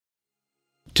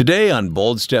Today on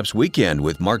Bold Steps Weekend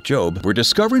with Mark Jobe, we're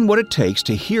discovering what it takes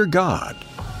to hear God.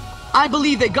 I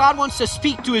believe that God wants to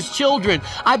speak to His children.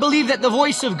 I believe that the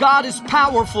voice of God is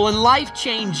powerful and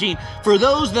life-changing for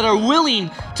those that are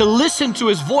willing to listen to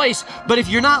His voice. But if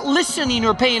you're not listening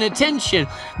or paying attention,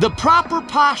 the proper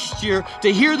posture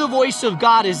to hear the voice of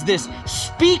God is this: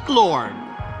 speak, Lord,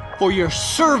 for your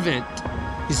servant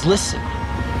is listening.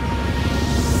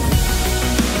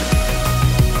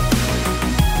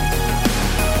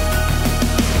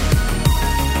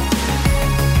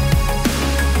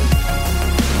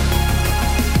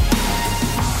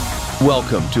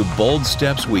 Welcome to Bold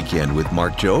Steps Weekend with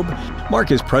Mark Jobe. Mark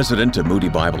is president of Moody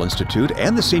Bible Institute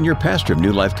and the senior pastor of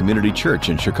New Life Community Church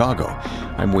in Chicago.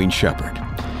 I'm Wayne Shepherd.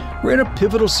 We're in a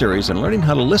pivotal series on learning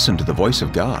how to listen to the voice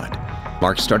of God.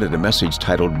 Mark started a message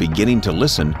titled Beginning to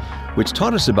Listen, which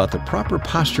taught us about the proper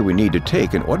posture we need to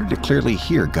take in order to clearly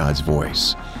hear God's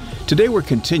voice. Today we're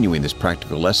continuing this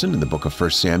practical lesson in the book of 1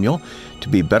 Samuel to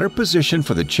be better positioned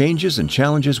for the changes and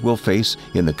challenges we'll face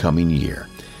in the coming year.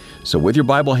 So with your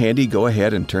Bible handy, go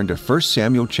ahead and turn to 1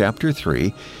 Samuel chapter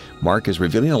 3. Mark is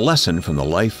revealing a lesson from the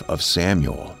life of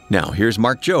Samuel. Now, here's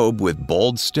Mark Jobe with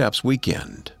Bold Steps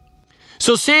Weekend.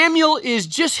 So Samuel is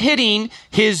just hitting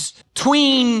his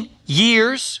tween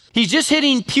years. He's just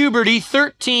hitting puberty,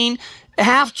 13,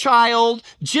 half child,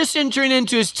 just entering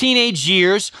into his teenage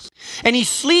years. And he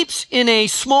sleeps in a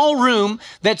small room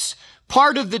that's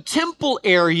part of the temple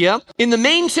area. In the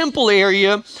main temple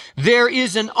area, there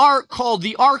is an ark called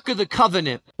the Ark of the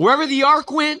Covenant. Wherever the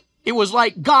ark went, it was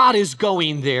like God is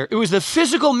going there. It was the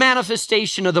physical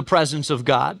manifestation of the presence of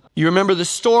God. You remember the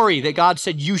story that God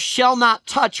said, "You shall not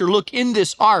touch or look in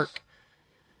this ark."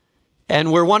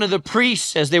 And where one of the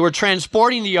priests, as they were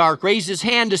transporting the ark, raised his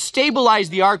hand to stabilize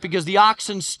the ark because the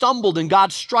oxen stumbled and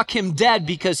God struck him dead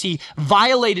because he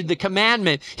violated the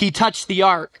commandment. He touched the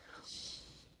ark.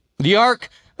 The ark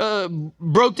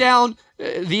broke down,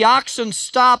 the oxen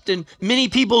stopped, and many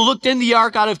people looked in the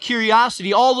ark out of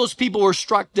curiosity. All those people were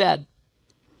struck dead.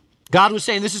 God was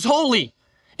saying, this is holy.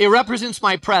 It represents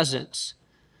my presence.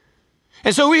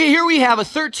 And so here we have a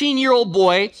 13-year-old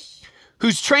boy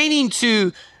who's training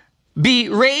to be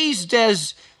raised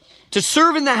to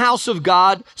serve in the house of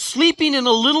God, sleeping in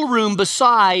a little room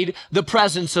beside the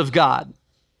presence of God.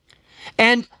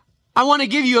 And I want to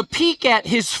give you a peek at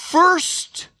his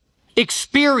first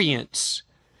experience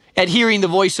at hearing the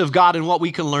voice of God and what we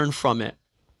can learn from it.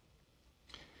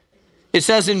 It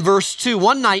says in verse 2,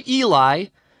 one night Eli,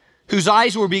 whose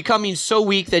eyes were becoming so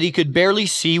weak that he could barely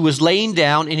see, was laying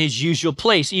down in his usual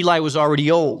place. Eli was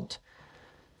already old.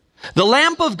 The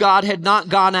lamp of God had not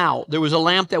gone out. There was a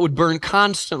lamp that would burn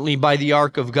constantly by the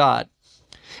ark of God.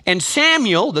 And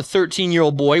Samuel, the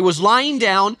 13-year-old boy, was lying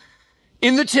down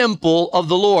in the temple of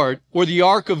the Lord where the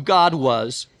ark of God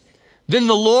was. Then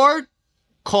the Lord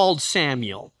called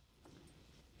Samuel.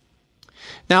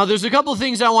 Now, there's a couple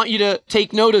things I want you to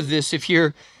take note of this. If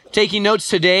you're taking notes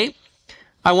today,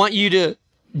 I want you to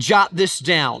jot this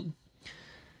down.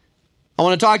 I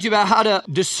want to talk to you about how to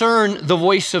discern the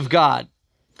voice of God.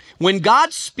 When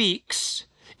God speaks,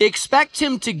 expect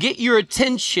Him to get your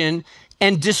attention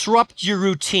and disrupt your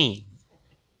routine.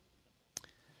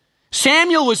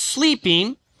 Samuel was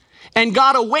sleeping, and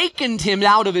God awakened him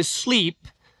out of his sleep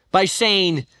by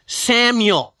saying,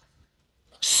 Samuel,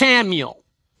 Samuel.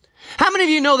 How many of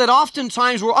you know that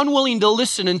oftentimes we're unwilling to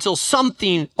listen until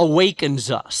something awakens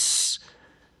us?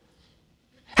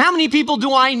 How many people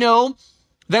do I know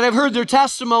that have heard their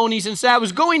testimonies and said, I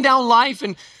was going down life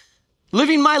and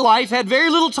living my life, had very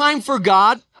little time for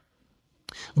God,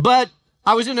 but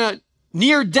I was in a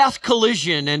near-death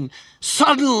collision and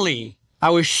suddenly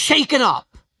I was shaken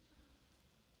up.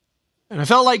 And I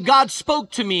felt like God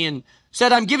spoke to me and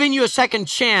said, I'm giving you a second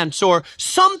chance, or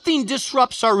something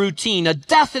disrupts our routine, a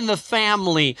death in the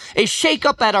family, a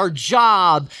shakeup at our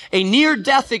job, a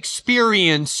near-death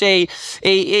experience, a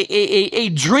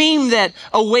dream that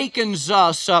awakens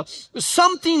us,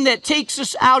 something that takes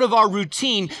us out of our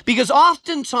routine, because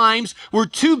oftentimes we're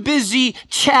too busy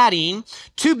chatting,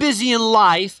 too busy in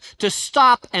life to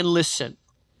stop and listen.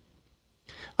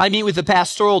 I meet with the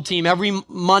pastoral team every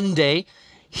Monday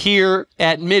here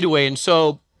at Midway, and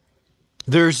so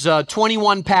there's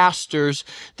 21 pastors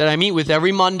that I meet with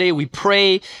every Monday. We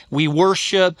pray, we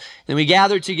worship, and we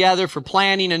gather together for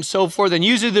planning and so forth. And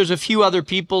usually there's a few other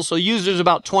people, so usually there's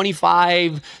about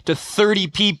 25 to 30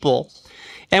 people.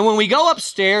 And when we go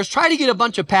upstairs, try to get a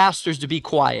bunch of pastors to be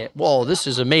quiet. Whoa, this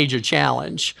is a major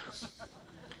challenge.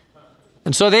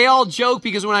 And so they all joke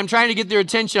because when I'm trying to get their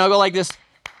attention, I'll go like this.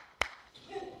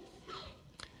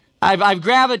 I've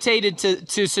gravitated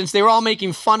to, since they were all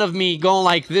making fun of me going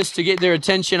like this to get their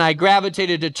attention, I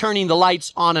gravitated to turning the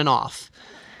lights on and off.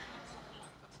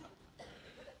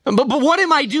 But what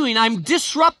am I doing? I'm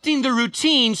disrupting the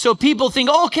routine so people think,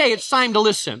 okay, it's time to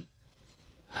listen.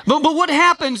 But what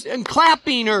happens in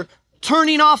clapping or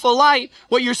turning off a light?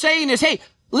 What you're saying is, hey,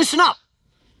 listen up.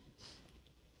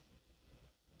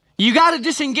 You got to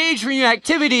disengage from your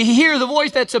activity to hear the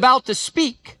voice that's about to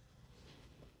speak.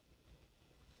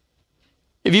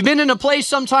 If you've been in a place,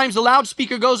 sometimes the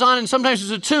loudspeaker goes on and sometimes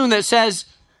there's a tune that says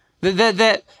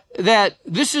that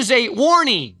this is a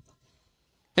warning.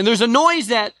 And there's a noise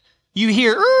that you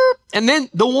hear, and then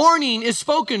the warning is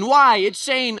spoken. Why? It's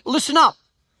saying, listen up.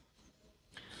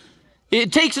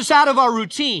 It takes us out of our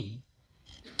routine.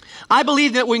 I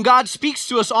believe that when God speaks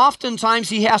to us, oftentimes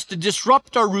he has to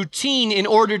disrupt our routine in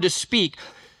order to speak.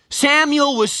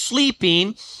 Samuel was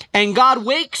sleeping, and God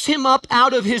wakes him up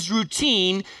out of his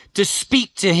routine to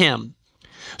speak to him.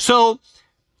 So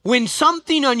when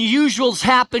something unusual is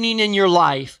happening in your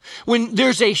life, when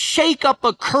there's a shakeup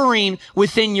occurring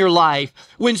within your life,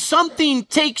 when something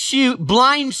takes you,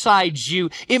 blindsides you,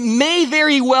 it may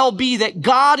very well be that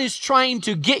God is trying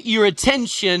to get your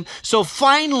attention, so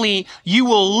finally you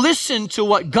will listen to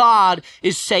what God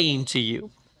is saying to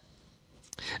you.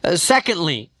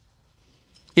 Secondly,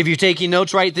 if you're taking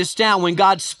notes, write this down. When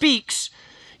God speaks,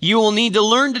 you will need to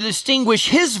learn to distinguish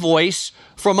his voice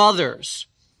from others.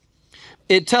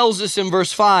 It tells us in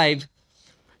verse 5,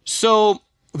 so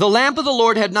the lamp of the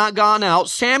Lord had not gone out.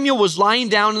 Samuel was lying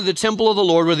down in the temple of the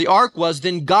Lord where the ark was.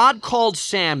 Then God called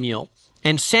Samuel,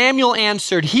 and Samuel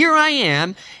answered, here I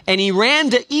am. And he ran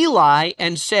to Eli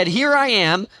and said, here I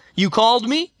am. You called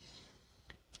me?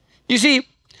 You see,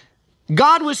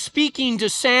 God was speaking to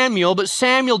Samuel, but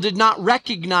Samuel did not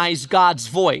recognize God's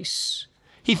voice.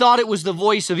 He thought it was the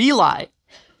voice of Eli.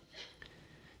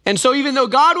 And so even though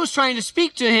God was trying to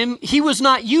speak to him, he was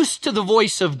not used to the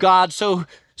voice of God.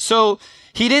 So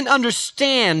he didn't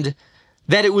understand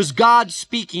that it was God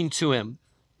speaking to him.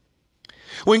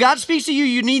 When God speaks to you,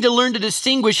 you need to learn to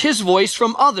distinguish his voice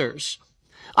from others.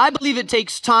 I believe it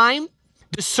takes time,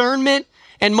 discernment,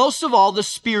 and most of all, the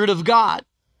Spirit of God.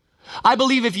 I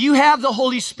believe if you have the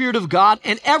Holy Spirit of God,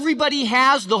 and everybody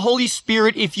has the Holy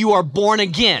Spirit if you are born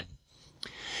again.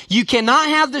 You cannot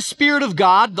have the Spirit of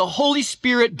God, the Holy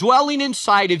Spirit dwelling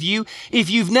inside of you, if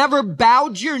you've never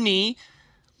bowed your knee,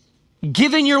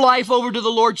 given your life over to the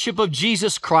Lordship of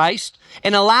Jesus Christ,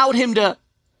 and allowed him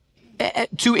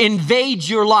to invade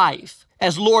your life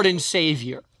as Lord and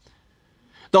Savior.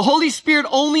 The Holy Spirit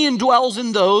only indwells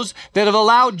in those that have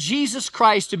allowed Jesus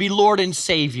Christ to be Lord and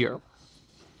Savior.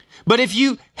 But if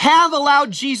you have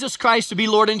allowed Jesus Christ to be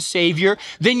Lord and Savior,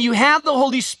 then you have the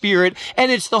Holy Spirit,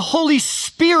 and it's the Holy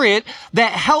Spirit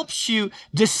that helps you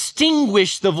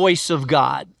distinguish the voice of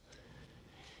God.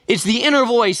 It's the inner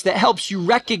voice that helps you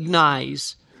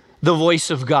recognize the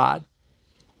voice of God.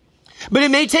 But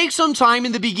it may take some time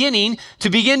in the beginning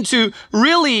to begin to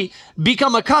really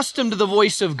become accustomed to the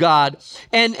voice of God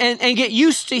and get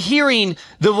used to hearing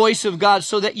the voice of God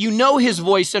so that you know his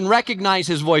voice and recognize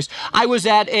his voice. I was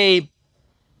at a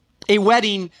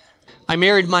wedding. I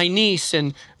married my niece,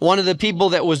 and one of the people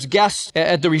that was guests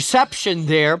at the reception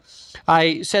there,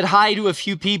 I said hi to a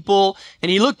few people,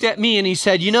 and he looked at me and he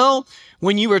said, you know,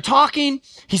 when you were talking,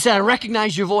 he said, I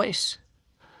recognize your voice.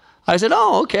 I said,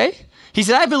 oh, okay. He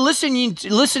said, I've been listening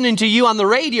to you on the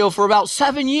radio for about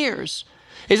 7 years.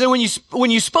 He said,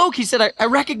 when you spoke, he said, I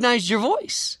recognized your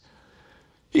voice.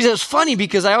 He said, it's funny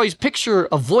because I always picture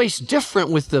a voice different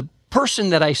with the person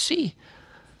that I see.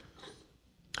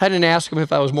 I didn't ask him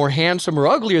if I was more handsome or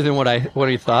uglier than what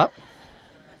he thought.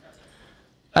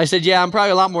 I said, yeah, I'm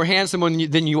probably a lot more handsome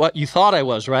than you thought I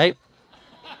was, right?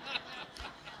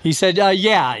 He said,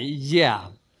 yeah.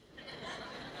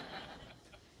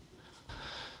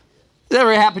 Does that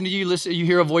ever happen to you? You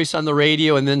hear a voice on the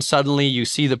radio and then suddenly you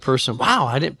see the person. Wow,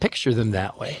 I didn't picture them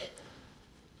that way.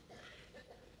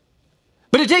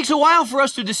 But it takes a while for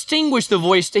us to distinguish the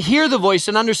voice, to hear the voice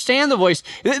and understand the voice.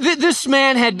 This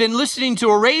man had been listening to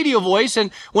a radio voice,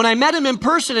 and when I met him in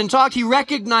person and talked, he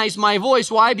recognized my voice.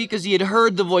 Why? Because he had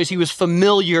heard the voice. He was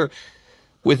familiar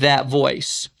with that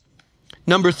voice.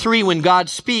 Number 3, when God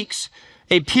speaks,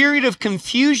 a period of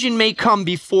confusion may come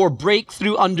before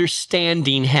breakthrough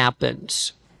understanding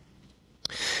happens.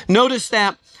 Notice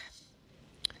that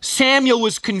Samuel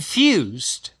was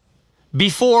confused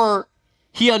before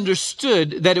he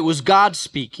understood that it was God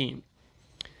speaking.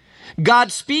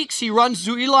 God speaks, he runs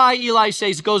to Eli. Eli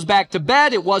says, goes back to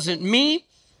bed. It wasn't me.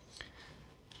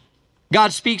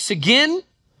 God speaks again.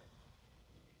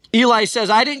 Eli says,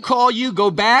 I didn't call you.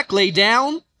 Go back, lay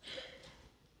down.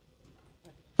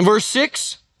 In verse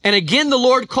 6, and again the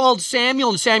Lord called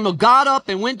Samuel, and Samuel got up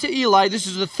and went to Eli. This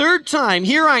is the third time.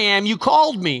 Here I am, you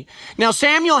called me. Now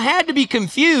Samuel had to be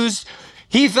confused.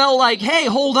 He felt like, hey,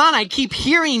 hold on, I keep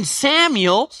hearing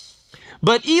Samuel,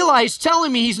 but Eli's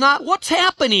telling me he's not. What's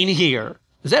happening here?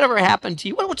 Has that ever happened to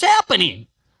you? What's happening?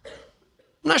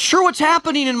 I'm not sure what's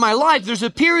happening in my life. There's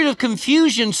a period of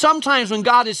confusion sometimes when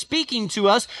God is speaking to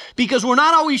us because we're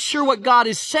not always sure what God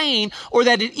is saying or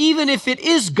that even if it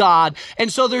is God.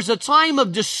 And so there's a time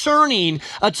of discerning,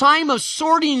 a time of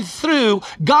sorting through.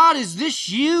 God, is this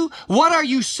you? What are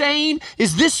you saying?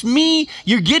 Is this me?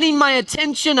 You're getting my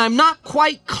attention. I'm not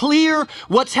quite clear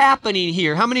what's happening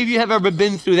here. How many of you have ever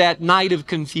been through that night of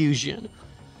confusion?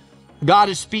 God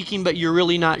is speaking, but you're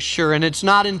really not sure. And it's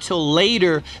not until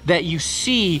later that you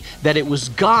see that it was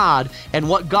God and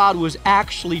what God was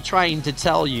actually trying to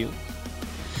tell you.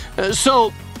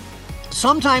 So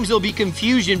sometimes there'll be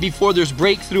confusion before there's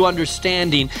breakthrough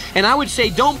understanding. And I would say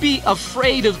don't be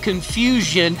afraid of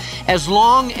confusion as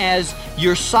long as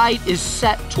your sight is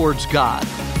set towards God.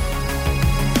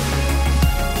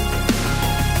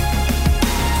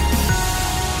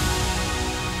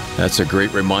 That's a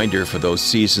great reminder for those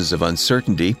seasons of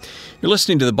uncertainty. You're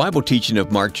listening to the Bible teaching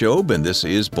of Mark Jobe, and this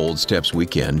is Bold Steps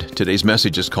Weekend. Today's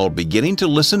message is called Beginning to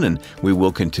Listen, and we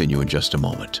will continue in just a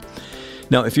moment.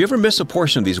 Now, if you ever miss a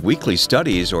portion of these weekly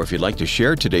studies, or if you'd like to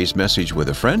share today's message with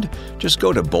a friend, just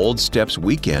go to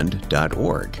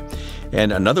boldstepsweekend.org.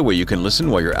 And another way you can listen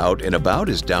while you're out and about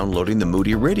is downloading the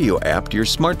Moody Radio app to your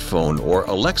smartphone or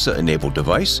Alexa-enabled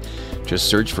device. Just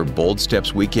search for Bold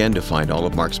Steps Weekend to find all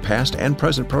of Mark's past and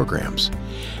present programs.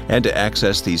 And to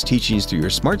access these teachings through your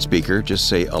smart speaker, just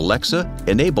say, Alexa,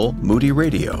 enable Moody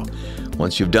Radio.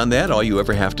 Once you've done that, all you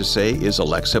ever have to say is,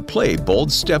 Alexa, play Bold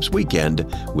Steps Weekend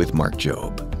with Mark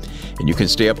Jobe. And you can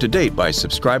stay up to date by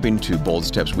subscribing to Bold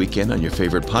Steps Weekend on your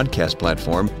favorite podcast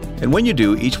platform. And when you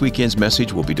do, each weekend's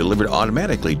message will be delivered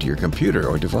automatically to your computer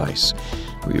or device.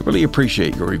 We really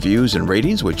appreciate your reviews and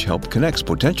ratings, which help connect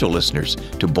potential listeners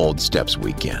to Bold Steps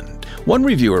Weekend. One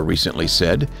reviewer recently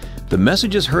said, the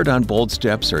messages heard on Bold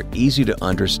Steps are easy to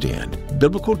understand.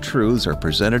 Biblical truths are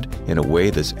presented in a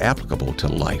way that's applicable to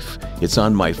life. It's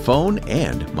on my phone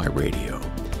and my radio.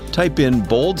 Type in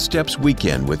Bold Steps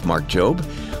Weekend with Mark Jobe,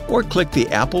 or click the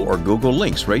Apple or Google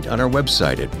links right on our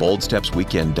website at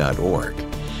boldstepsweekend.org.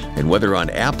 And whether on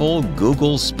Apple,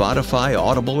 Google, Spotify,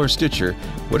 Audible, or Stitcher,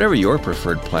 whatever your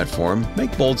preferred platform,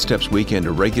 make Bold Steps Weekend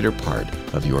a regular part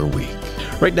of your week.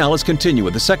 Right now, let's continue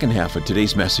with the second half of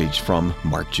today's message from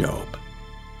Mark Jobe.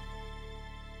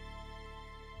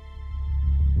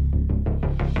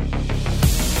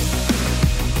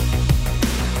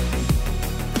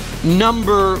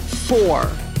 Number 4.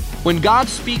 When God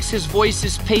speaks, his voice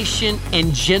is patient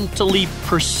and gently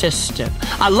persistent.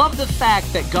 I love the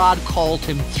fact that God called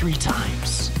him 3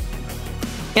 times.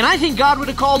 And I think God would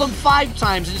have called him 5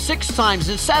 times and 6 times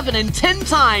and 7 and 10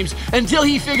 times until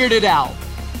he figured it out.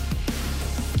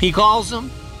 He calls him.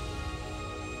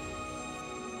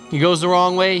 He goes the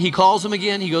wrong way. He calls him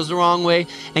again. He goes the wrong way.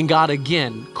 And God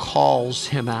again calls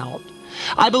him out.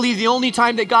 I believe the only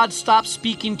time that God stops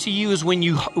speaking to you is when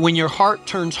your heart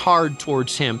turns hard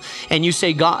towards him and you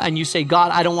say, God,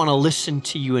 I don't want to listen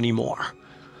to you anymore.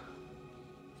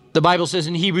 The Bible says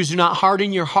in Hebrews, do not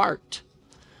harden your heart.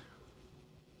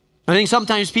 I think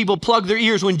sometimes people plug their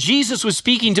ears. When Jesus was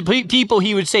speaking to people,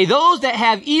 he would say, those that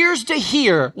have ears to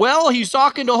hear. Well, he was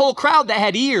talking to a whole crowd that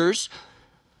had ears,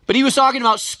 but he was talking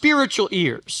about spiritual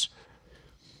ears.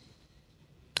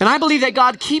 And I believe that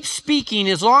God keeps speaking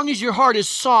as long as your heart is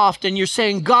soft and you're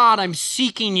saying, God, I'm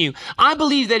seeking you. I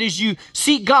believe that as you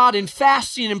seek God in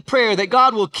fasting and prayer, that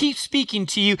God will keep speaking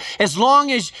to you as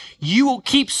long as you will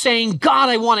keep saying, God,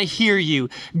 I want to hear you.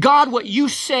 God, what you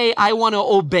say, I want to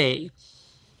obey.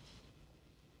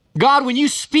 God, when you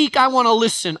speak, I want to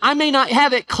listen. I may not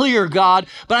have it clear, God,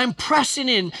 but I'm pressing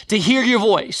in to hear your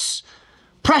voice,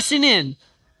 pressing in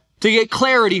to get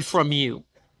clarity from you.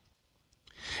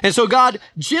 And so God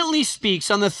gently speaks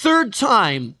on the 3rd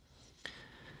time.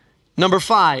 Number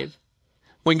 5,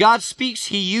 when God speaks,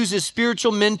 he uses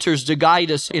spiritual mentors to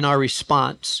guide us in our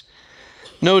response.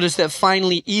 Notice that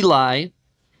finally Eli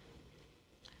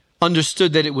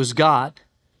understood that it was God.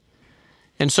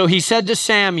 And so he said to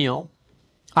Samuel,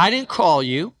 I didn't call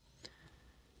you.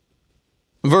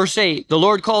 Verse 8, the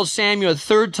Lord called Samuel a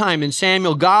 3rd time, and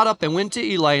Samuel got up and went to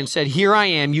Eli and said, here I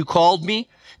am, you called me?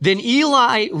 Then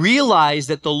Eli realized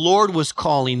that the Lord was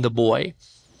calling the boy.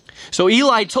 So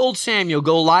Eli told Samuel,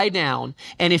 go lie down,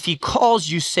 and if he calls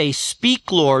you, say,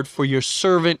 speak, Lord, for your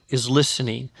servant is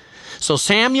listening. So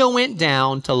Samuel went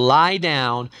down to lie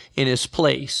down in his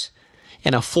place.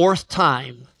 And a 4th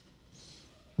time,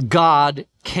 God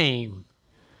came.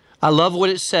 I love what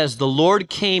it says. The Lord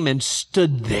came and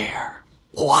stood there.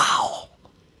 Wow.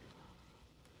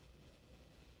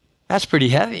 That's pretty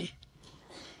heavy.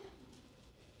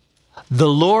 The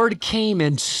Lord came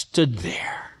and stood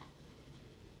there.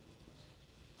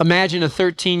 Imagine a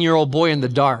 13-year-old boy in the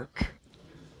dark.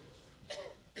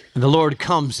 And the Lord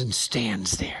comes and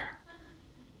stands there.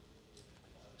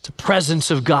 The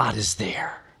presence of God is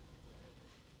there.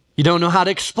 You don't know how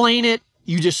to explain it.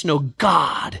 You just know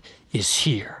God is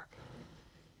here.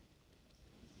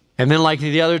 And then like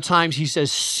the other times, he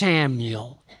says,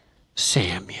 Samuel,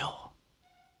 Samuel.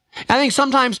 I think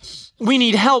sometimes we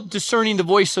need help discerning the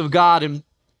voice of God, and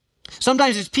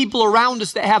sometimes it's people around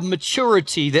us that have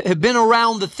maturity, that have been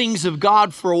around the things of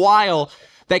God for a while,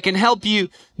 that can help you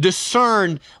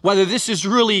discern whether this is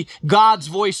really God's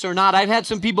voice or not. I've had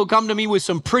some people come to me with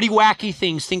some pretty wacky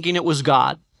things thinking it was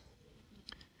God.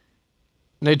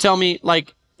 And they tell me,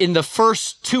 like, in the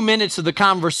first 2 minutes of the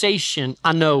conversation,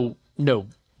 I know, no,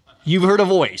 you've heard a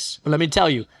voice. But let me tell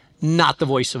you, not the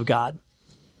voice of God.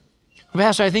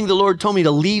 Pastor, I think the Lord told me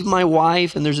to leave my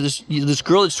wife, and there's this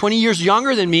girl that's 20 years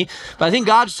younger than me, but I think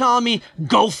God's telling me,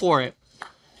 go for it.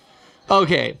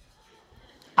 Okay.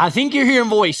 I think you're hearing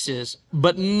voices,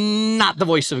 but not the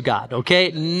voice of God,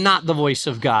 okay? Not the voice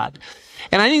of God.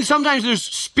 And I think sometimes there's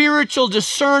spiritual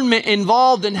discernment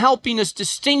involved in helping us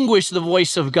distinguish the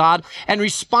voice of God and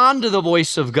respond to the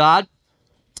voice of God.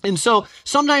 And so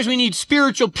sometimes we need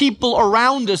spiritual people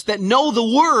around us that know the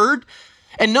Word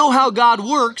and know how God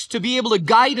works to be able to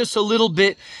guide us a little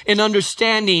bit in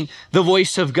understanding the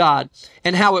voice of God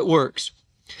and how it works.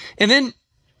 And then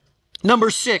number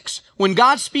 6, when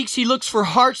God speaks, he looks for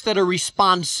hearts that are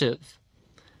responsive.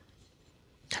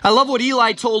 I love what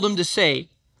Eli told him to say.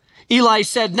 Eli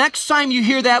said, next time you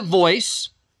hear that voice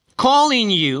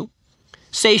calling you,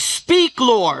 say, speak,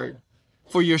 Lord,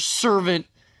 for your servant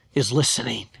is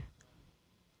listening.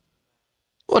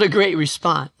 What a great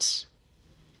response.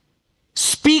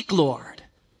 Speak, Lord,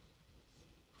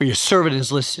 for your servant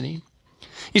is listening.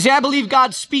 You see, I believe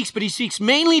God speaks, but he speaks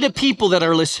mainly to people that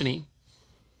are listening.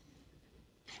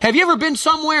 Have you ever been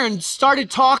somewhere and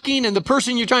started talking and the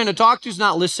person you're trying to talk to is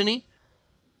not listening?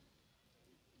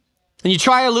 And you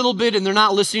try a little bit and they're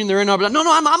not listening, they're in, no,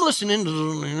 I'm listening.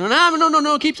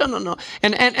 No, keep on, no.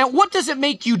 And what does it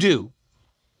make you do?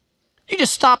 You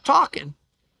just stop talking.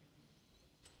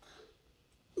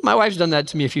 My wife's done that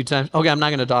to me a few times. Okay, I'm not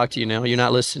going to talk to you now. You're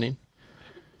not listening.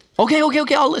 Okay,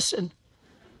 I'll listen.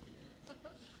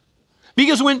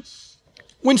 Because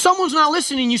when someone's not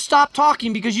listening, you stop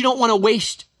talking because you don't want to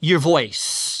waste your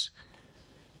voice.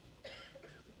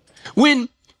 When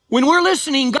we're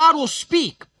listening, God will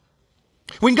speak.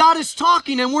 When God is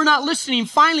talking and we're not listening,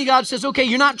 finally God says, okay,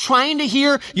 you're not trying to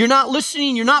hear, you're not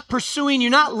listening, you're not pursuing,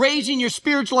 you're not raising your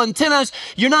spiritual antennas,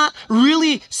 you're not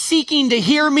really seeking to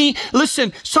hear me.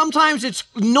 Listen, sometimes it's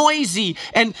noisy.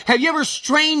 And have you ever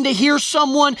strained to hear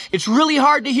someone? It's really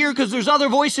hard to hear because there's other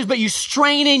voices, but you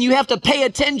strain in, you have to pay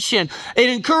attention. It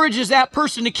encourages that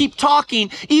person to keep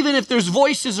talking, even if there's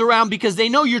voices around, because they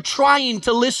know you're trying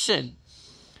to listen.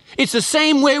 It's the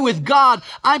same way with God.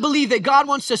 I believe that God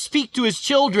wants to speak to his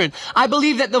children. I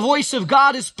believe that the voice of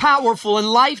God is powerful and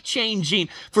life-changing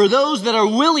for those that are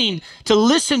willing to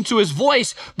listen to his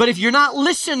voice. But if you're not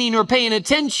listening or paying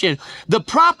attention, the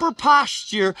proper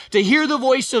posture to hear the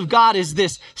voice of God is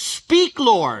this: speak,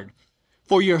 Lord,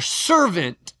 for your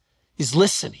servant is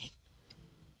listening.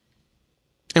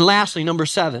 And lastly, number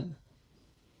 7.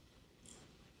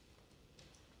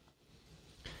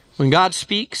 When God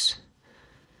speaks,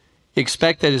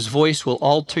 expect that his voice will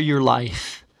alter your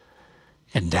life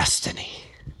and destiny.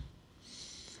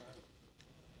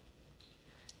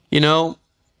 You know,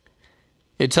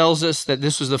 it tells us that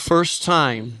this was the first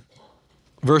time.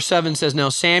 Verse 7 says, now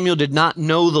Samuel did not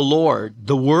know the Lord.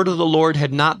 The word of the Lord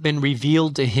had not been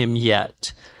revealed to him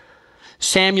yet.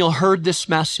 Samuel heard this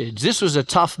message. This was a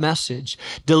tough message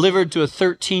delivered to a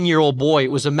 13-year-old boy.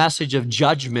 It was a message of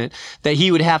judgment that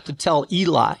he would have to tell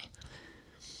Eli.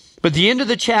 But the end of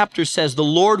the chapter says the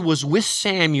Lord was with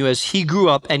Samuel as he grew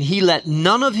up, and he let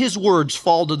none of his words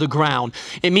fall to the ground.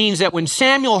 It means that when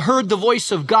Samuel heard the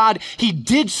voice of God, he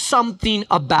did something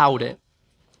about it.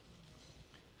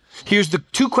 Here's the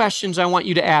 2 questions I want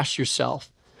you to ask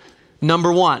yourself.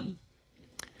 Number 1,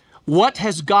 what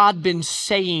has God been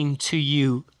saying to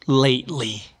you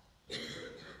lately?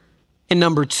 And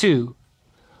number 2,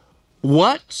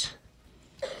 what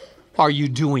are you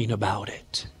doing about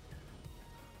it?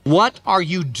 What are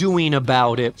you doing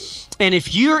about it? And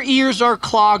if your ears are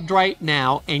clogged right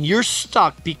now and you're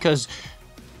stuck because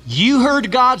You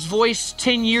heard God's voice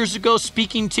 10 years ago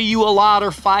speaking to you a lot, or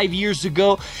 5 years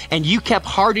ago, and you kept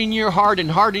hardening your heart, and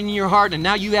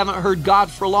now you haven't heard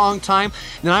God for a long time.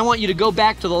 Then I want you to go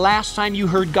back to the last time you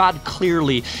heard God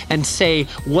clearly and say,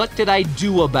 what did I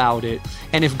do about it?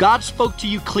 And if God spoke to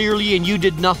you clearly and you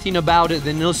did nothing about it,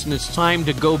 then listen, it's time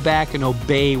to go back and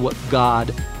obey what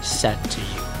God said to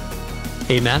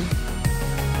you. Amen?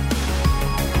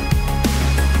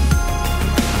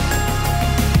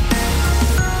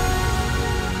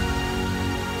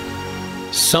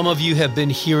 Some of you have been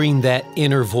hearing that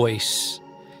inner voice.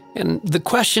 And the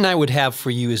question I would have for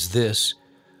you is this: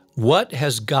 what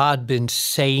has God been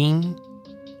saying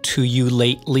to you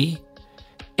lately?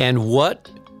 And what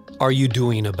are you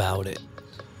doing about it?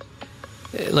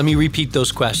 Let me repeat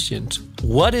those questions.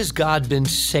 What has God been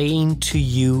saying to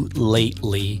you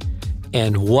lately?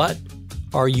 And what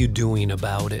are you doing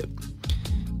about it?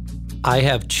 I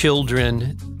have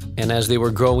children, and as they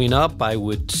were growing up, I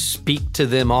would speak to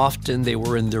them often. They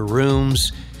were in their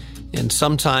rooms, and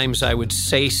sometimes I would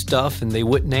say stuff and they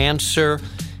wouldn't answer.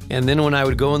 And then when I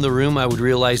would go in the room, I would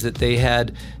realize that they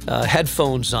had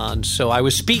headphones on. So I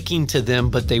was speaking to them,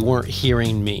 but they weren't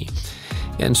hearing me.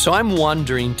 And so I'm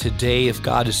wondering today if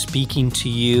God is speaking to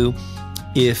you,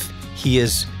 if He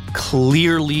has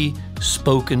clearly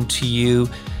spoken to you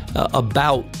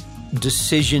about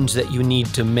decisions that you need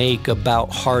to make,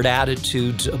 about hard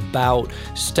attitudes, about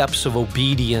steps of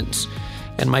obedience.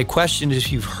 And my question is,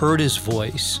 if you've heard His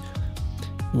voice,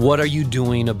 what are you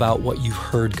doing about what you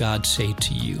heard God say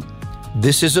to you?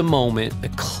 This is a moment, a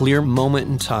clear moment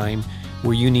in time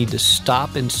where you need to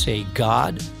stop and say,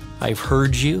 God, I've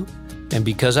heard you, and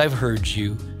because I've heard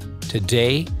you,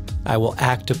 today I will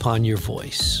act upon your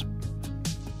voice.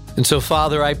 And so,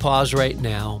 Father, I pause right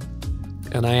now,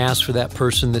 and I ask for that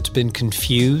person that's been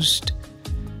confused,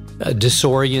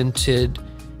 disoriented,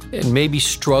 and maybe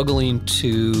struggling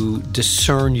to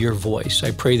discern your voice.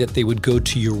 I pray that they would go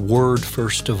to your word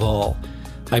first of all.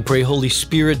 I pray, Holy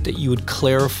Spirit, that you would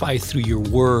clarify through your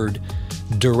word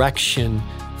direction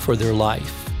for their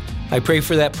life. I pray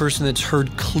for that person that's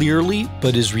heard clearly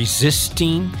but is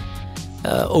resisting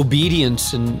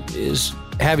obedience and is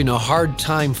having a hard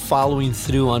time following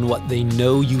through on what they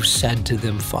know you said to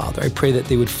them, Father. I pray that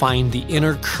they would find the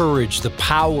inner courage, the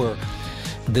power,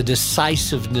 the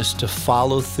decisiveness to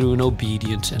follow through in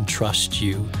obedience and trust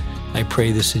you. I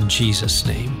pray this in Jesus'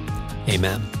 name.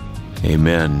 Amen.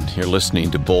 Amen. You're listening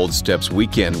to Bold Steps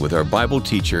Weekend with our Bible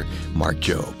teacher, Mark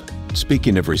Jobe.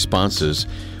 Speaking of responses,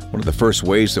 one of the first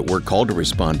ways that we're called to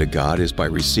respond to God is by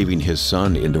receiving His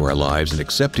Son into our lives and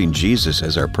accepting Jesus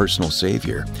as our personal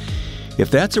Savior. If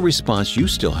that's a response you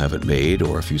still haven't made,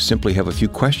 or if you simply have a few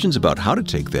questions about how to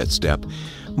take that step,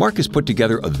 Mark has put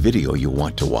together a video you'll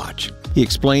want to watch. He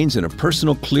explains in a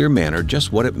personal, clear manner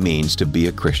just what it means to be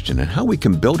a Christian and how we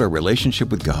can build our relationship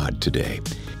with God today.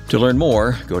 To learn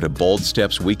more, go to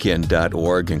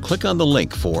boldstepsweekend.org and click on the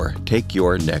link for Take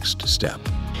Your Next Step.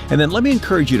 And then let me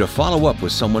encourage you to follow up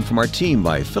with someone from our team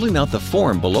by filling out the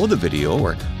form below the video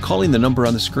or calling the number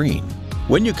on the screen.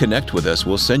 When you connect with us,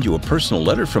 we'll send you a personal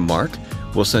letter from Mark.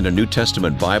 We'll send a New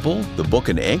Testament Bible, the book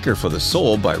An Anchor for the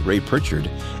Soul by Ray Pritchard,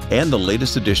 and the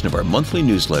latest edition of our monthly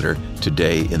newsletter,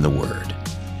 Today in the Word.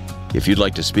 If you'd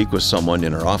like to speak with someone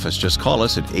in our office, just call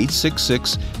us at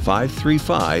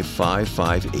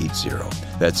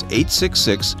 866-535-5580. That's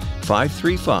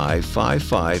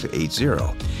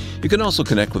 866-535-5580. You can also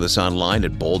connect with us online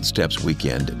at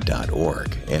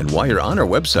boldstepsweekend.org. And while you're on our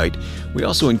website, we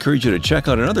also encourage you to check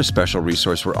out another special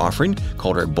resource we're offering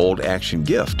called our Bold Action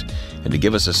Gift. And to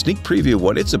give us a sneak preview of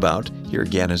what it's about, here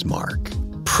again is Mark.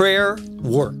 Prayer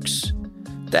works.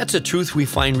 That's a truth we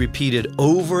find repeated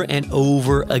over and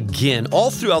over again,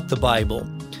 all throughout the Bible.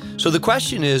 So the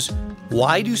question is,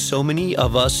 why do so many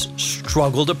of us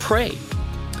struggle to pray?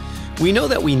 We know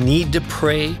that we need to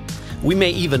pray. We may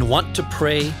even want to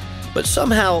pray, but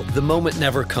somehow the moment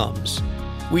never comes.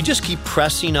 We just keep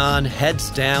pressing on, heads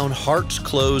down, hearts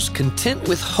closed, content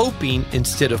with hoping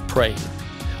instead of praying.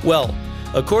 Well,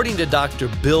 according to Dr.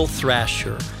 Bill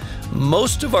Thrasher,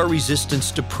 most of our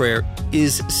resistance to prayer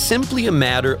is simply a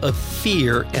matter of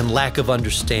fear and lack of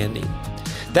understanding.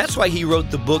 That's why he wrote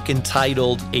the book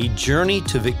entitled A Journey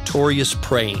to Victorious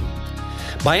Praying.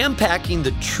 By unpacking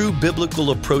the true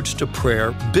biblical approach to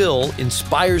prayer, Bill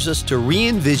inspires us to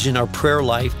re-envision our prayer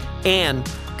life and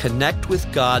connect with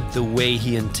God the way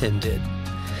He intended.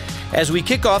 As we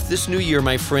kick off this new year,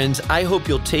 my friends, I hope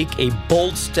you'll take a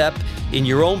bold step in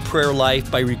your own prayer life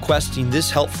by requesting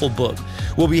this helpful book.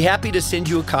 We'll be happy to send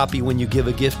you a copy when you give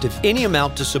a gift of any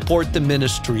amount to support the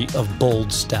ministry of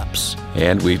Bold Steps.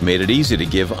 And we've made it easy to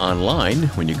give online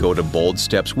when you go to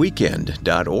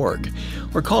boldstepsweekend.org.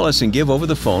 Or call us and give over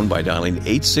the phone by dialing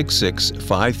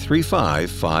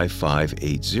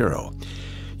 866-535-5580.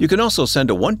 You can also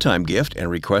send a one-time gift and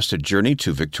request a journey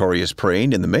to victorious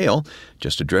praying in the mail.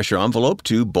 Just address your envelope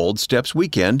to Bold Steps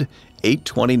Weekend,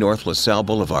 820 North LaSalle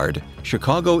Boulevard,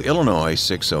 Chicago, Illinois,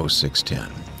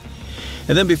 60610.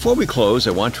 And then before we close,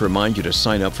 I want to remind you to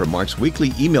sign up for Mark's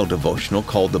weekly email devotional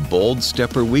called the Bold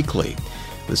Stepper Weekly.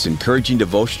 This encouraging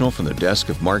devotional from the desk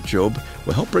of Mark Jobe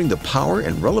will help bring the power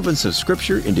and relevance of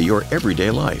Scripture into your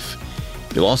everyday life.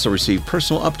 You'll also receive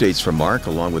personal updates from Mark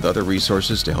along with other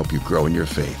resources to help you grow in your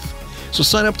faith. So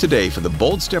sign up today for the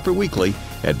Bold Stepper Weekly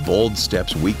at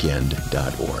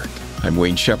boldstepsweekend.org. I'm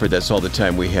Wayne Shepherd. That's all the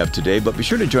time we have today, but be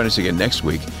sure to join us again next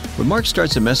week when Mark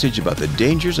starts a message about the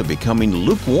dangers of becoming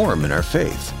lukewarm in our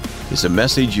faith. It's a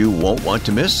message you won't want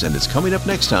to miss, and it's coming up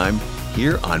next time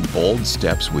here on Bold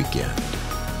Steps Weekend.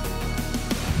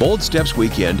 Bold Steps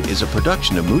Weekend is a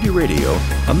production of Moody Radio,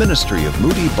 a ministry of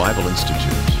Moody Bible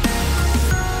Institute.